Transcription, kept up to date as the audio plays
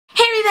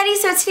everybody,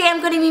 so today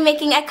I'm going to be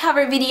making a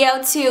cover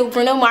video to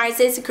Bruno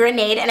Mars's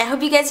Grenade, and I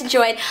hope you guys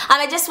enjoyed.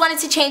 I just wanted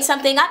to change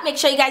something up. Make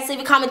sure you guys leave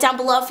a comment down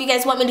below if you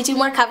guys want me to do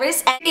more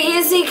covers. And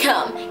easy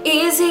come,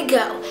 easy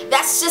go,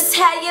 that's just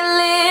how you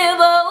live.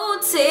 Oh,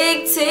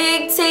 take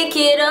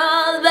it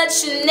all, but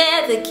you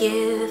never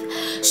give.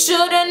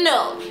 Should've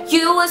known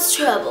you was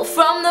trouble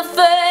from the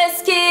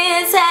first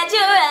kiss. Had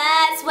your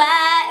eyes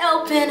wide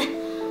open,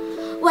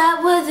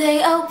 why were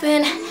they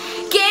open?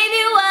 Gave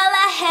you all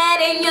I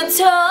had and you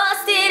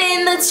tossed it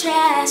in the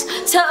trash.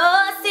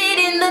 Tossed it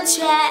in the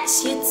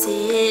trash, you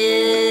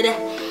did.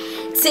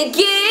 To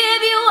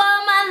give you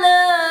all my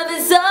love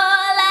is all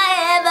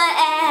I ever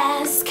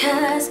ask.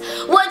 Cause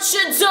what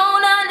you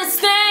don't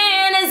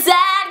understand is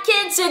I'd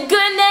catch a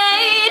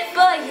grenade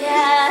for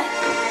ya.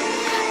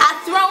 I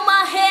throw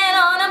my hand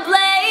on a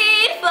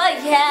blade for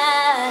ya.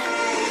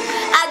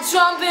 I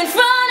jump in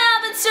front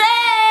of a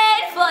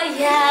train for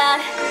ya.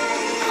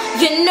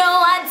 You know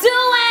I do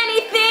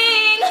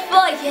anything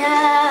for ya.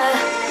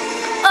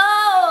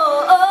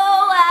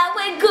 Oh, I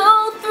would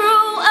go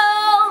through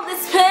all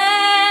this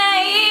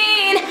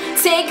pain.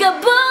 Take a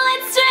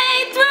bullet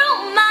straight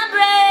through my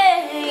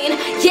brain.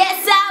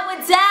 Yes, I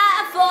would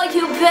die for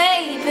you,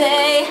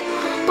 baby,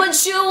 but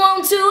you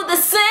won't do the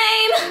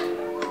same.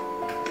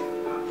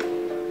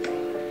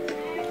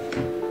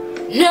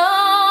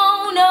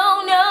 No,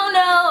 no, no,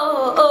 no.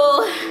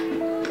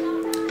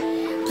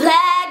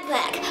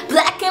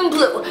 Black and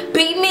blue,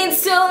 beat me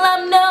till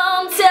I'm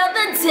numb. Tell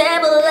the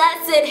devil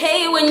I said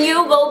hey when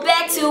you go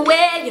back to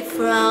where you're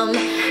from.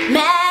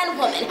 Mad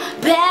woman,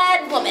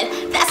 bad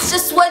woman, that's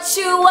just what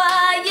you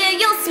are. Yeah,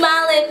 you'll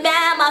smile at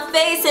my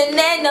face and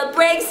then the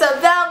brakes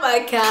about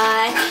my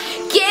car.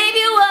 Gave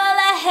you all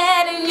I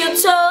had and you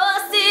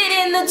tossed it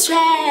in the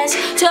trash.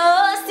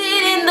 Tossed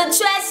it in the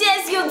trash,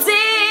 yes you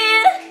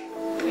did.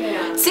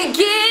 Yeah. To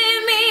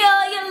give me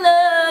all your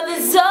love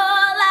is all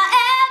I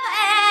ever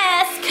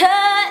ask.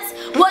 Cause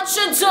what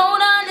you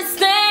don't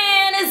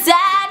understand is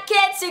I'd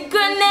catch a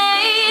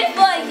grenade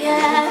for ya.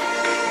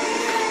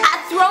 I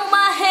throw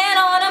my hand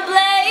on a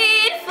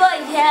blade for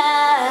ya.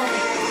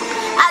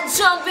 I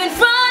jump in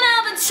front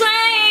of a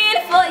train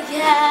for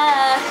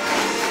ya.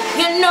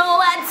 You know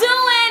I'd do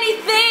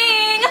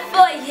anything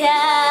for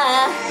ya.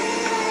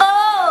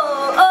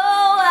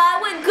 Oh, I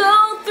would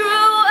go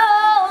through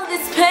all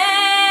this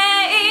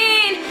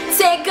pain.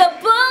 Take a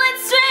bullet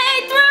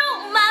straight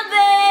through my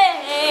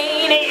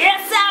vein.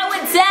 Yes, I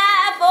would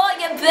die for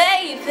you,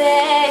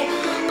 baby,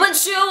 but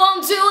you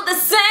won't do the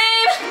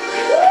same.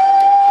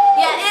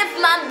 Yeah, if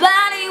my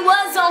body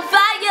was on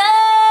fire,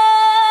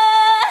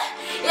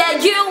 yeah,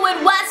 you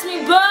would watch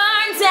me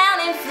burn down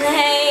in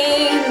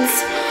flames.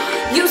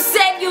 You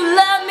said you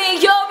love me,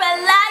 you're a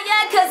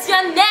liar, cause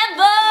you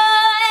never,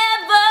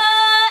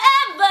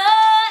 ever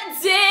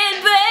did,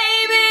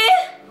 baby.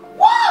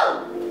 Woo!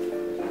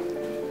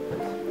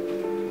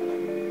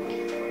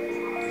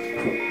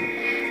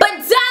 But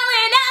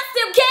darling, I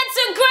still catch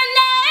a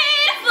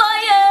grenade for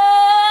you.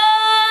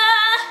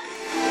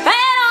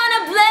 Hand on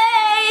a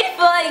blade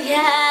for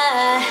ya.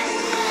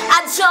 I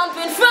jump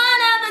in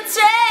front of a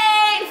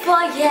train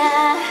for ya.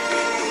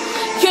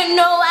 You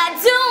know I'd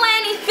do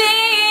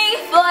anything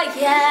for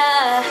ya.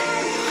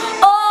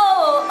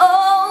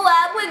 Oh, I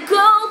would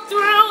go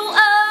through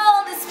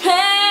all this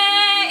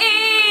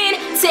pain.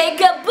 Take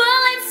a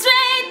bullet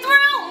straight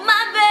through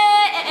my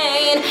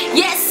vein.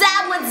 Yes,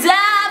 I would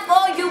die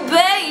for you,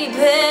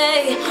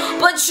 baby,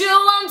 but you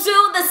won't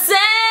do the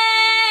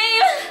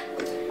same.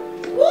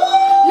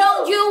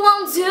 No, you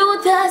won't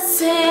do the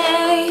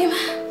same.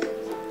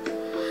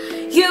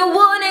 You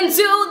wouldn't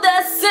do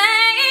the same.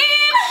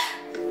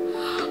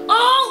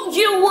 Oh,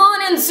 you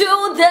wouldn't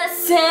do the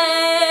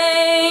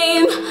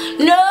same.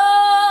 No,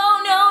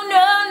 no,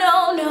 no,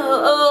 no,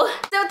 no.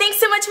 So thanks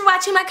so much for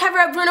watching my cover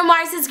of Bruno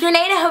Mars's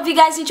Grenade. I hope you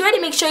guys enjoyed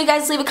it. Make sure you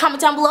guys leave a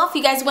comment down below if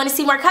you guys want to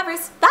see more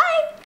covers. Bye!